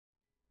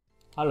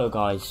Hello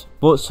guys,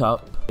 what's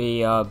up?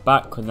 We are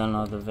back with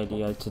another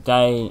video.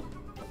 Today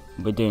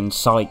we're doing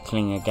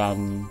cycling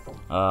again.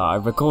 I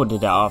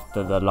recorded it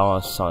after the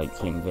last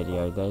cycling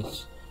video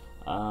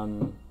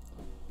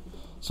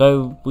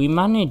so we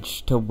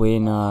managed to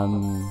win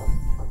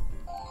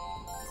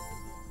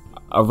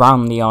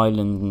around the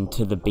island and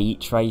to the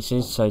beach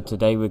races. So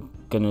today we're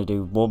gonna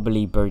do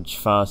Wobbly Bridge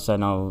first,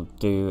 then I'll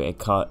do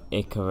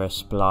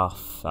Icarus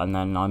Bluff, and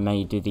then I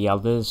may do the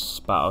others,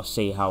 but I'll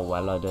see how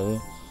well I do.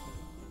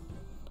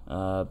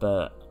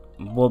 But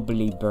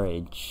Wobbly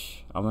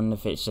Bridge, I wonder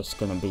if it's just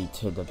gonna be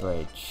to the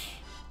bridge.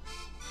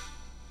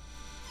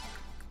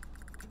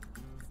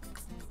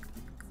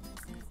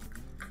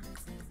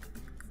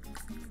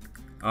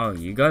 Oh,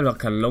 you go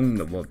like along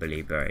the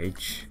Wobbly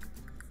Bridge,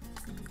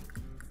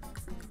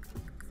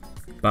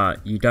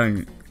 but you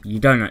don't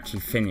actually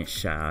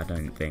finish that, I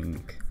don't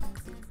think.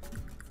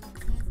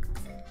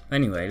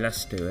 Anyway,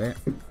 let's do it.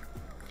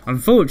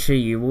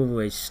 Unfortunately, you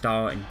always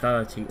start in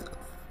 30,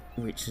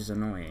 which is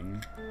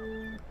annoying.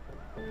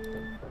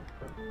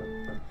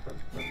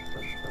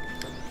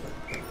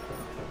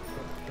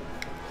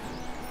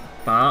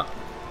 But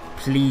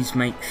please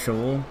make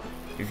sure,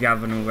 if you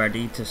haven't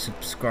already, to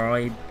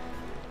subscribe,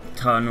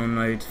 turn on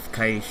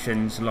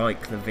notifications,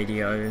 like the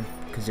video,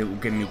 because it will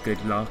give me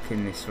good luck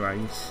in this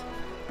race.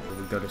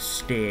 We've got to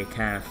steer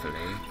carefully.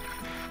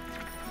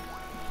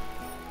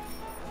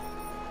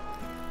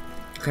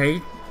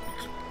 Okay,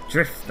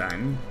 drift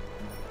then.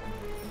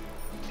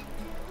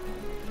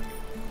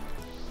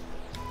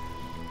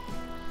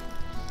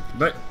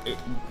 But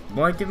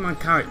why did my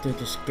character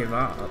just give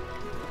up?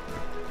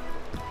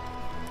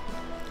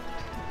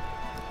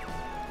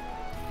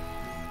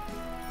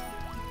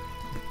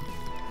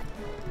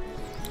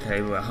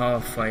 Okay, we're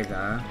halfway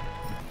there.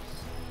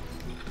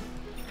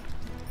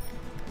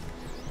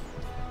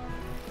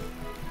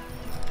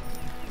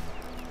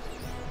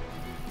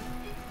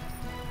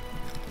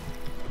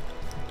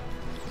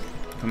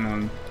 Come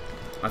on.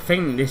 I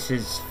think this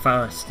is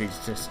first is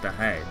just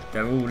ahead.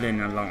 They're all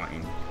in a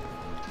line.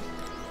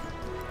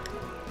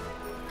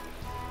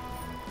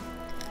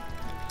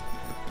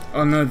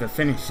 Oh no, the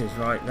finish is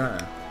right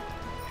there.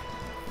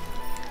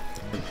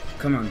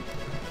 Come on.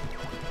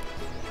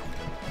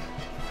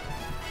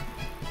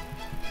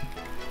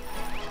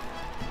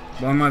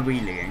 Why am I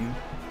wheeling?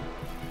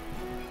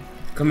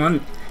 Come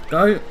on,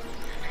 go!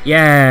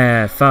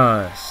 Yeah,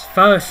 first.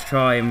 First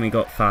try and we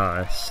got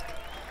first.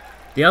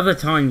 The other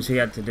times we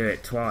had to do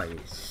it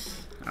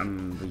twice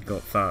and we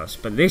got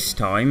first. But this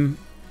time,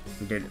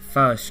 we did it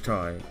first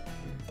try.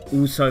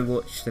 Also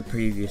watch the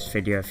previous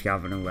video if you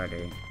haven't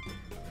already.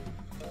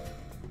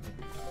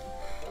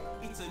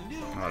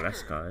 Oh,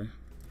 let's go.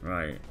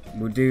 Right,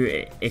 we'll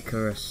do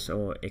Icarus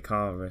or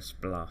Icarus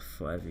Bluff,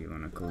 whatever you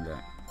want to call it.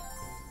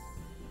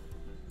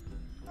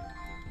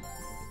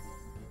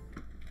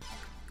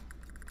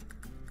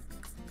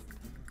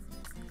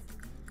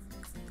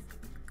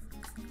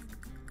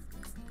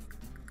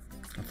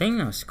 I think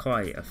that's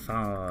quite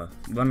a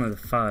one of the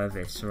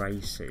furthest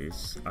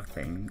races, I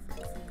think.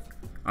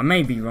 I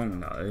may be wrong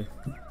though.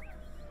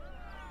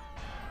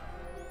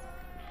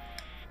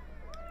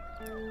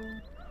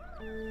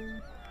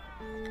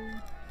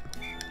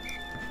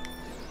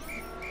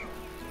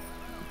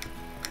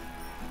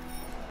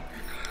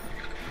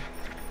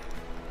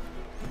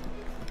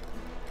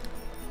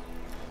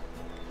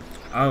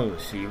 Oh,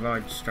 so you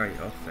ride straight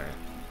off there.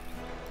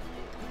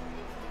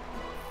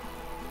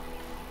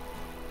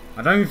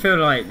 I don't feel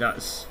like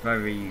that's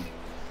very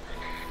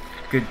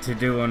good to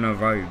do on a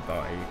road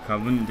bike. I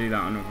wouldn't do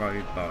that on a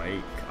road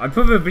bike. I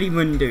probably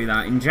wouldn't do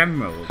that in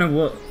general. I don't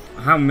know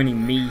how many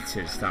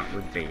meters that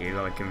would be,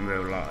 like in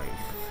real life.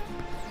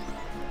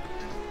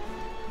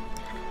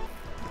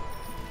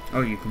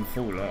 Oh, you can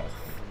fall off.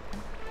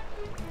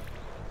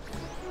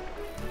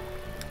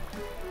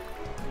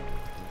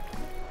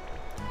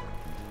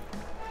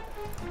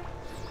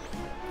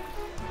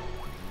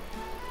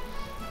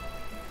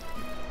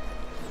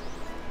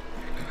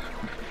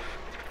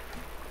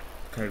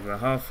 Okay, we're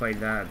halfway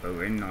there, but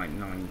we're in like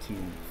 19th.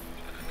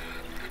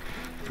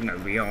 No,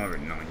 we are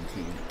in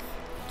 19th.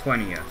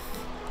 20th.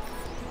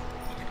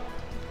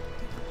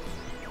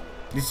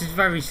 This is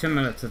very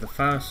similar to the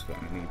first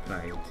one we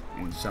played,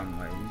 in some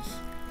ways.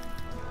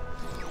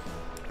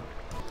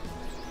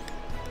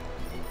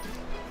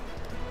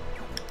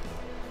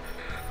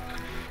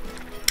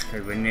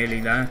 Okay, we're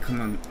nearly there.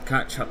 Come on,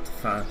 catch up to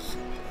first.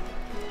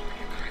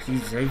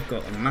 Jeez, they've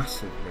got a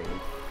massive lead.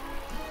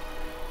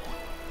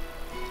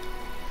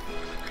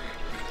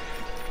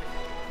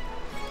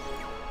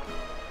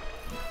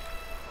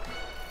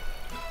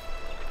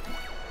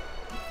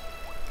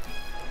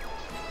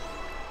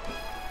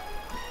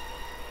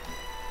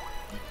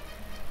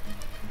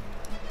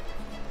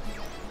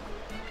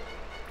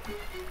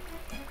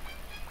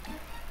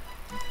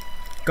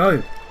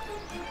 Go!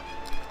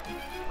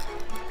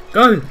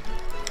 Go!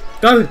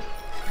 Go!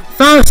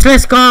 First,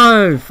 let's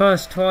go!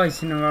 First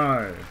twice in a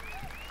row.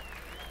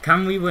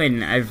 Can we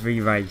win every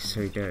race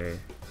we do?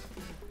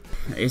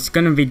 It's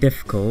gonna be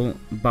difficult,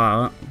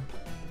 but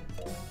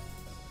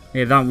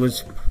Yeah, that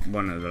was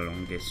one of the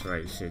longest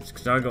races,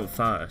 because I got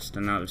first,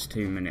 and that was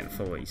 2 minute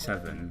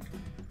 47.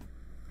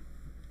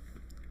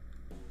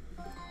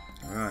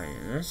 Right,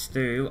 let's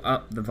do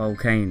up the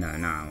volcano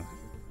now.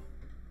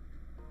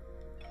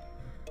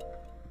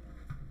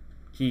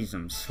 Jeez,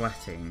 I'm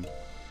sweating.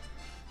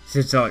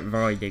 This is like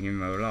riding in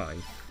real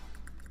life.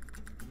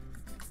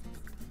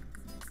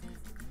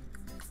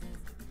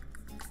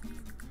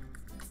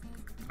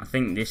 I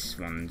think this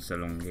one's the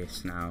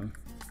longest now.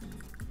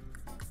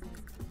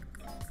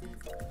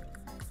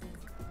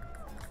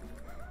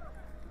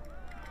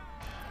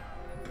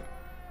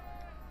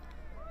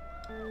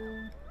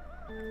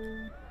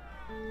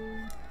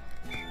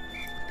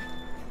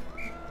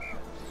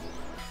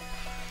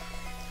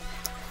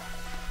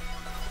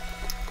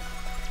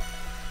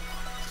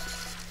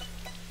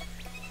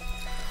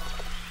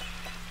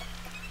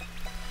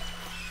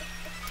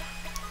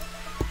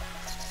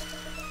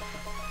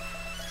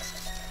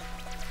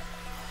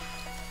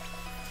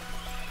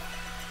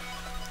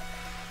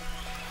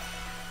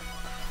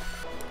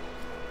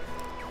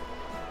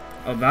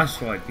 Oh, that's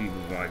why people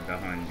ride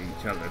behind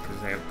each other,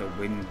 because they have the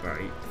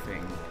windbreak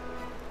thing.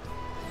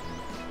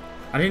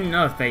 I didn't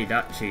know if they'd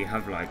actually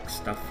have like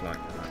stuff like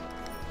that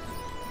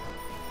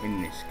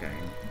in this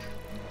game.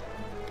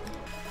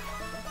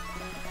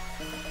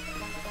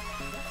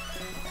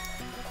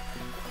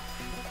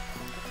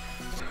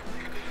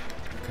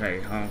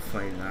 Okay,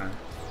 halfway there.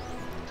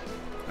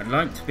 I'd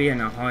like to be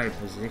in a higher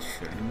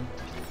position.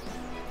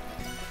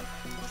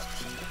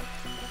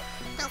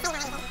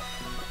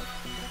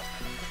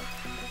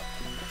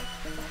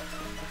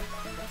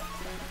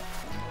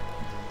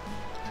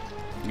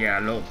 Yeah,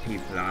 a lot of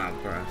people are out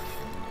of breath.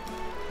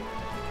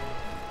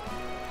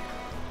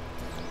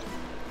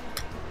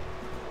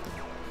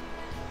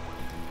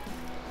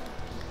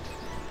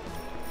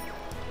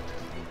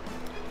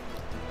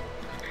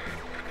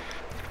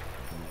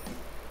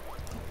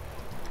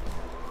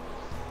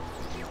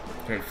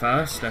 Okay,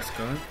 first, let's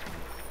go.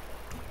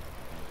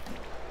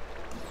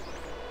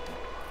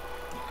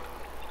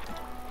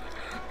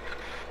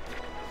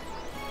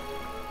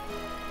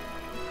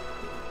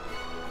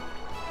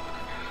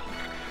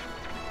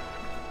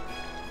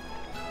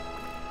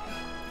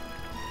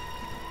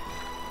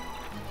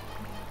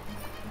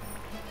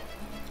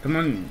 Come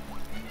on,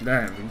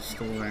 there,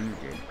 restore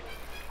energy.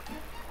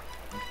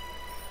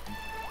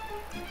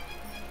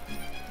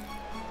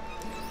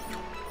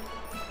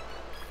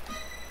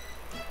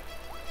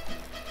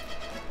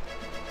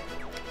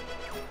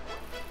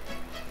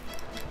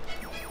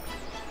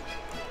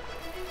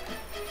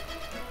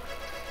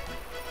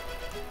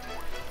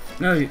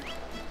 No,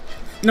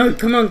 no,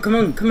 come on, come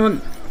on, come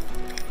on.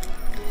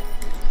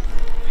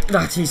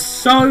 That is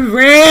so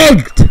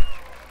rigged!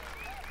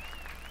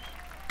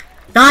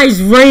 That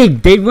is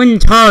rigged, it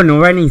wouldn't turn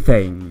or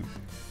anything.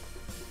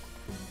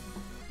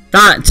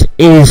 That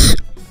is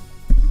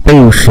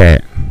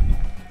bullshit.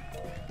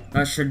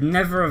 That should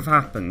never have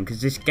happened,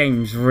 because this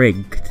game's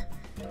rigged.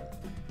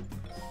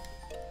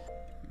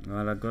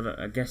 Well,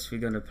 I guess we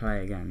gotta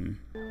play again.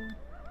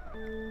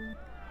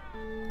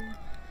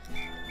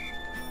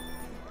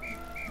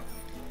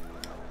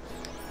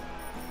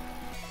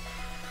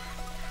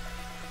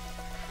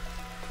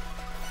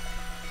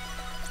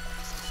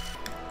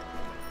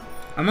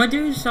 Am I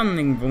doing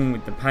something wrong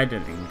with the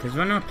pedaling? Because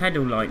when I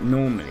pedal like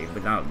normally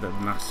without the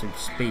massive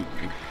speed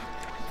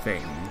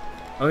thing,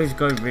 I always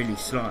go really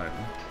slow.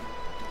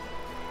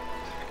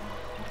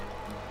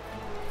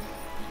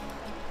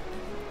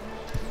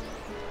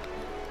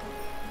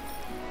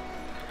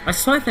 I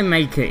swear they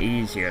make it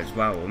easier as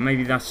well, or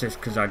maybe that's just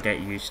because I get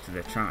used to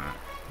the track.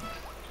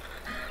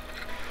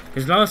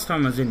 Because last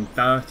time I was in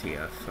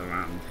 30th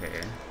around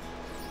here.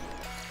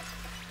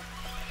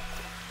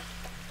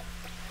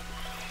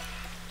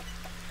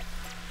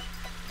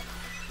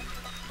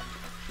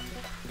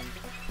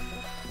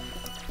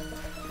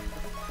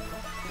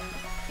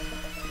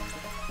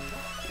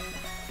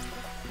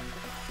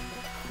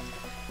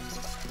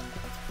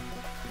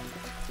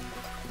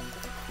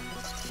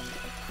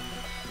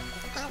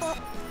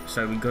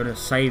 So we gotta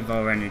save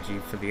our energy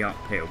for the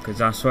uphill, because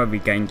that's where we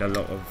gained a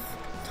lot of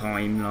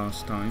time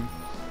last time.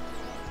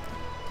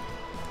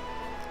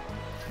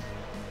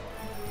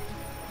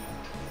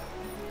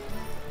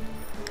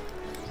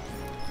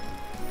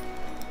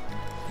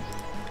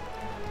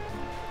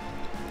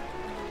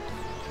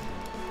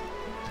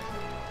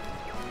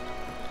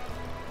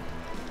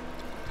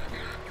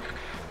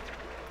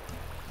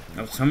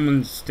 Oh,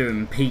 someone's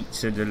doing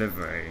pizza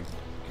delivery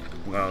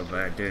while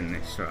they're doing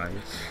this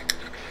race.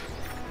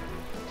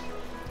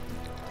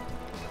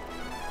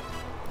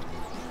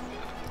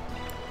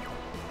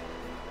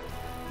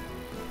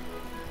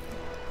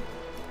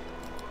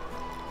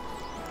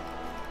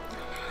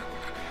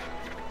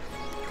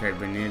 Okay,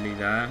 we're nearly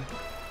there.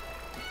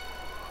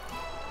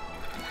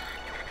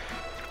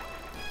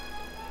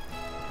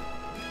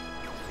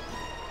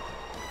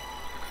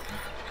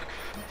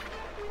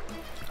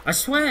 I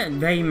swear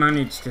they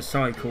manage to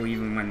cycle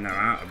even when they're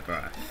out of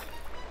breath.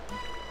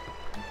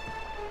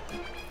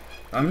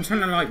 I'm trying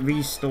to like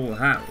restore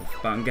health,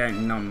 but I'm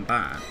getting none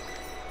back.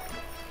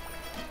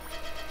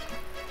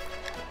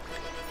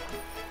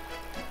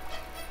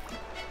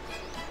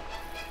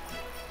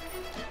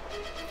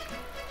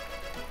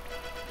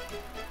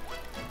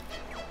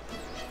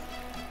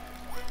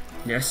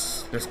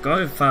 Yes, let's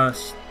go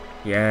first.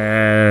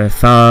 Yeah,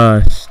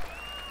 first.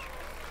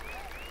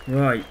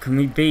 Right, can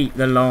we beat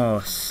the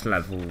last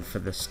level for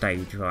the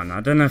stage 1? I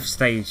don't know if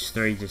stage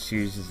 3 just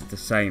uses the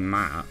same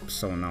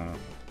maps or not.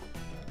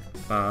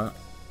 But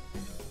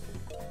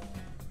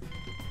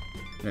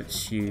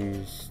let's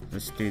do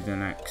the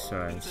next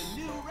race.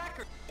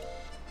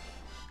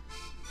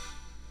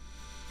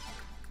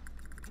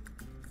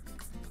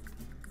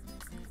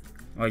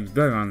 Oh, you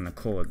go around the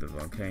core of the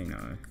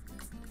volcano.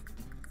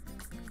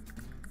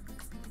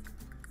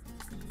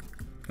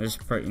 It's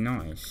pretty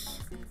nice.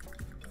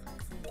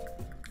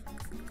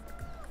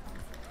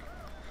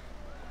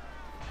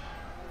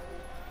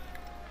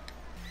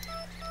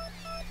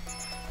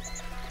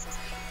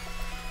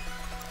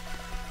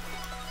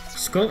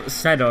 Scott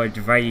said I'd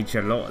rage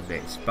a lot of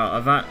this,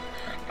 but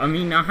I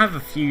mean, I have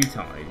a few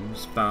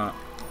times, but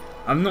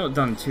I've not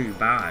done too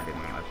bad in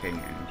my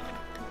opinion.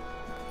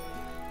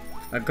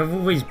 Like, I've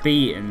always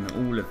beaten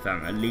all of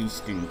them at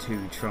least in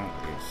 2 tries.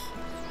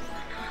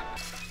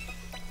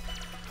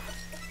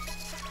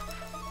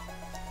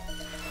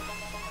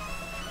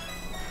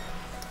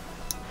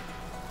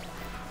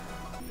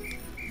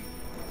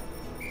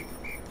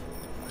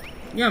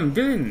 Yeah, I'm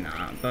doing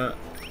that, but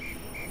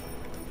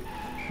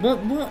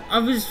what? I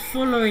was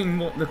following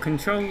what the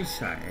controls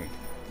say.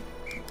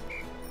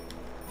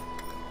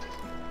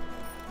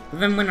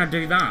 But then when I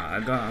do that, I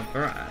go out of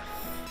breath.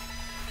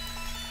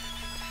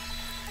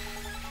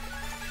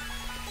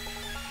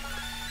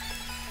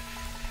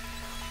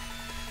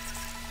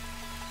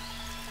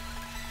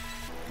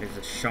 There's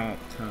a sharp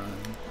turn.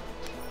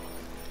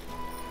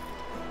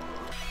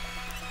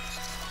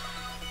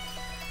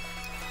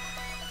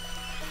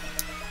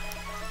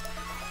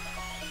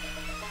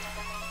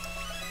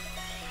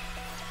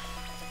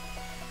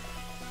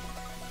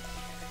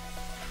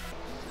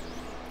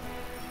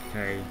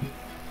 Okay,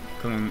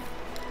 come on.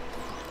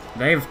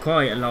 They have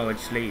quite a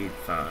large lead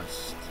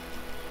first.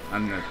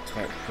 I'm the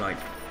top, like,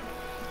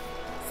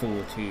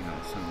 14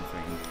 or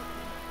something.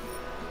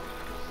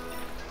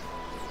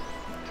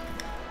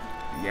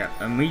 Yeah,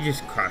 and we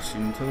just crashed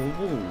into a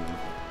wall.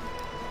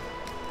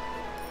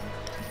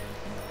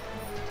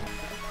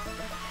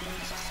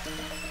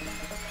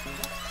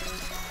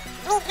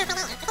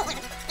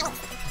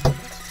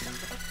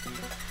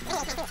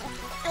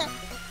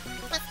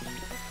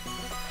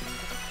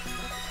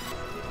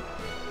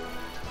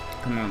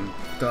 Come on,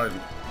 go.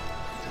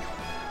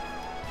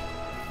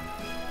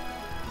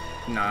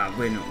 Nah,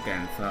 we're not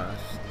getting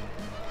first.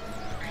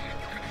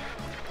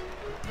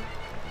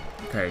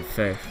 Okay,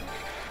 5th.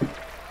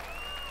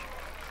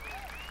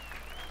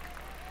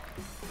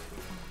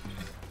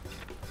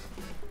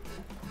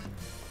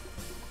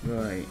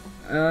 Right,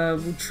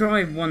 we'll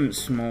try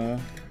once more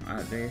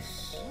at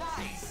this.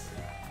 Nice.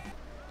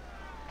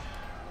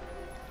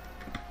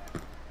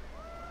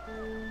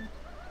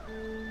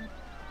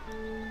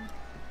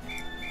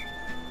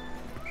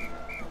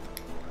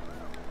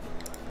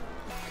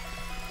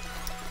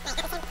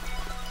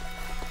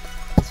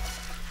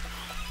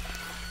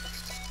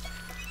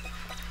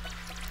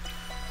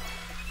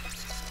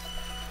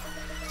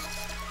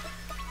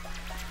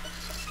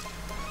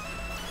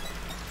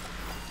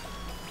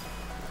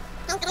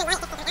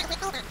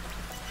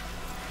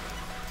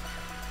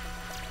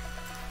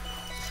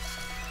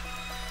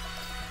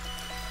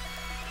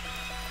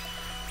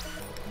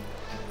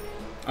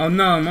 Oh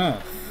no, I'm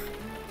off.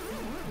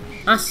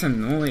 That's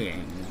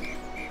annoying.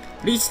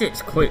 At least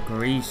it's quick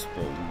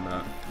respawn,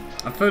 but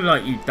I feel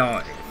like you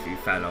die if you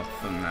fell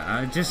off from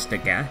there. Just a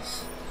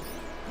guess.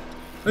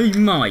 You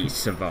might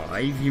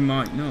survive, you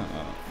might not.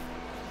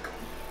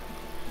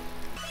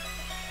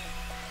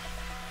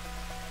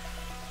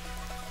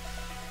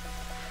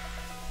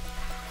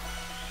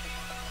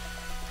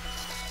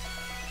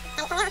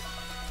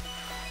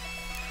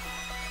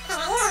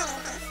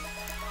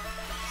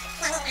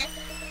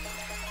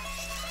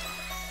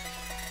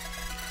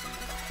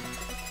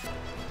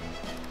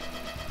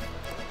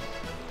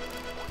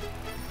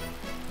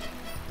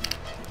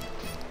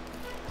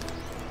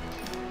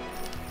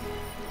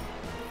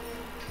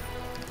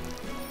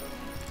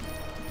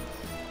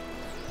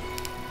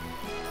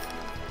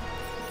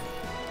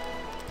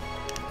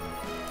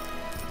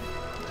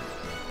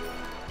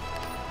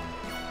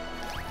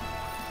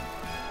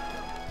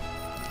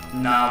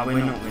 Nah,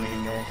 we're not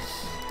winning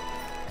this.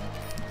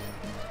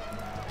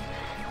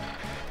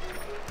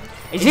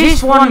 Is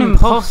this one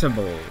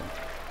impossible?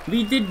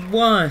 We did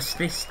worse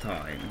this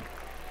time.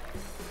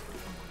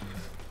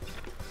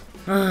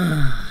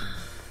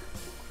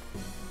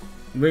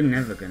 We're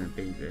never gonna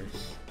beat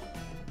this.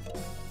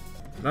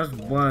 That's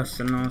worse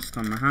than last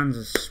time. My hands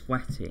are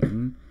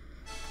sweating.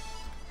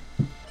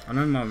 I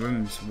know my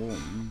room's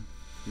warm.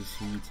 It's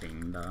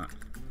heating, but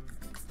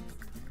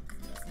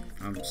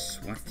I'm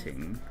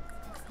sweating.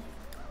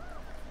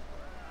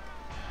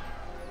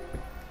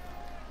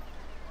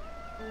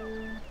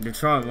 We'll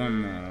try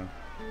one more.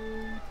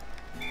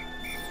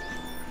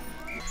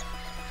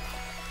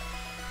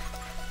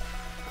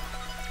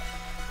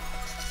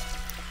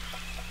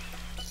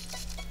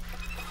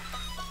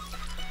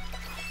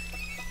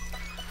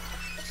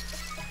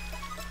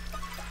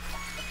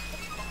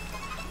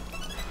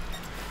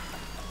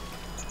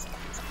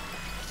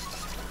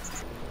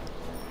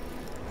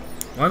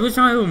 Why was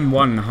I on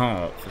 1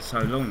 heart for so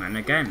long, and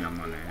again I'm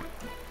on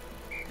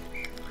it?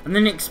 And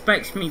then it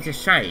expects me to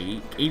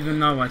shake, even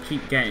though I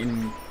keep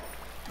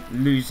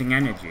losing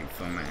energy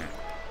from it.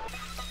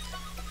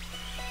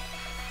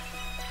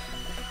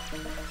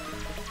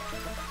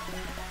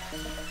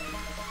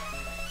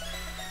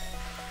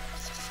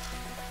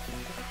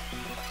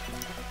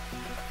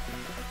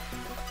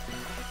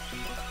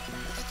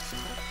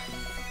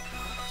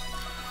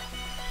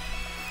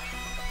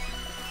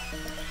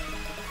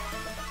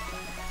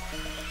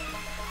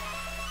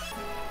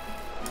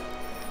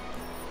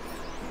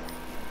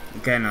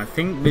 Again, I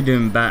think we're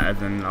doing better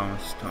than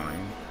last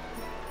time.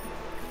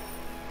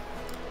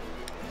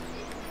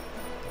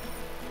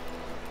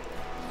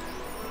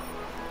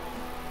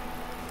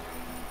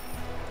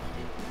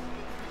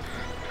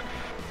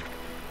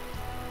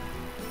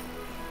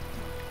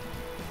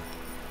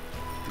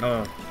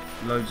 Oh,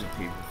 loads of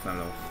people fell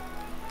off.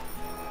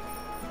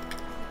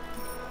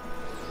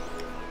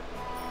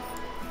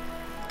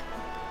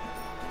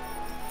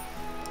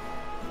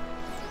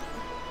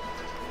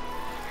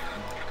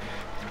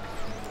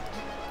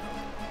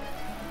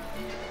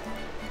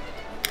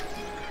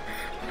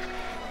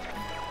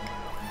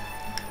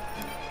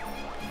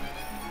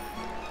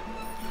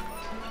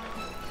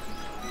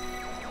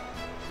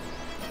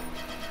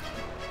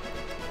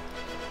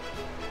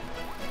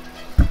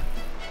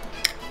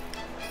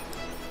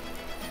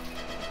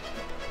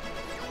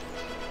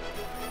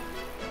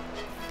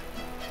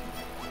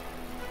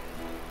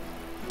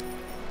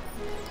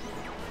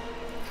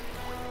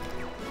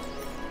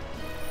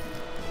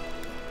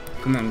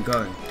 Come on,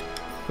 go.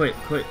 Quick,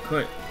 quick,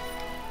 quick.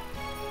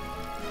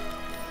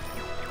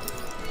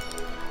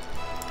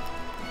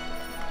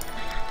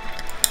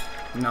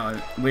 No,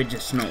 we're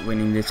just not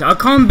winning this. I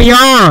can't be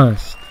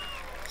arsed!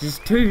 This is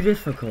too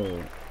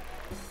difficult.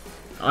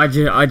 I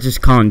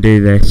just can't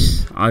do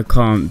this. I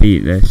can't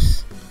beat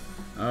this.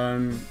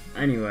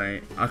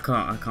 Anyway, I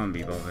can't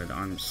be bothered.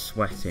 I'm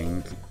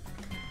sweating.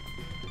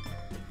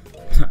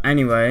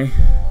 Anyway,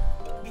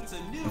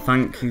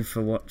 thank you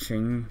for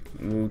watching.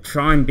 We'll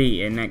try and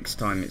beat it next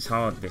time. It's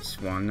hard,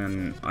 this one,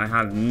 and I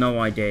have no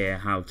idea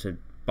how to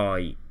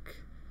bike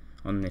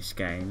on this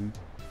game.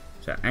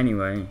 So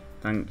anyway,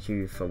 thank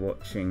you for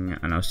watching,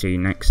 and I'll see you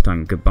next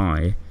time.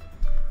 Goodbye.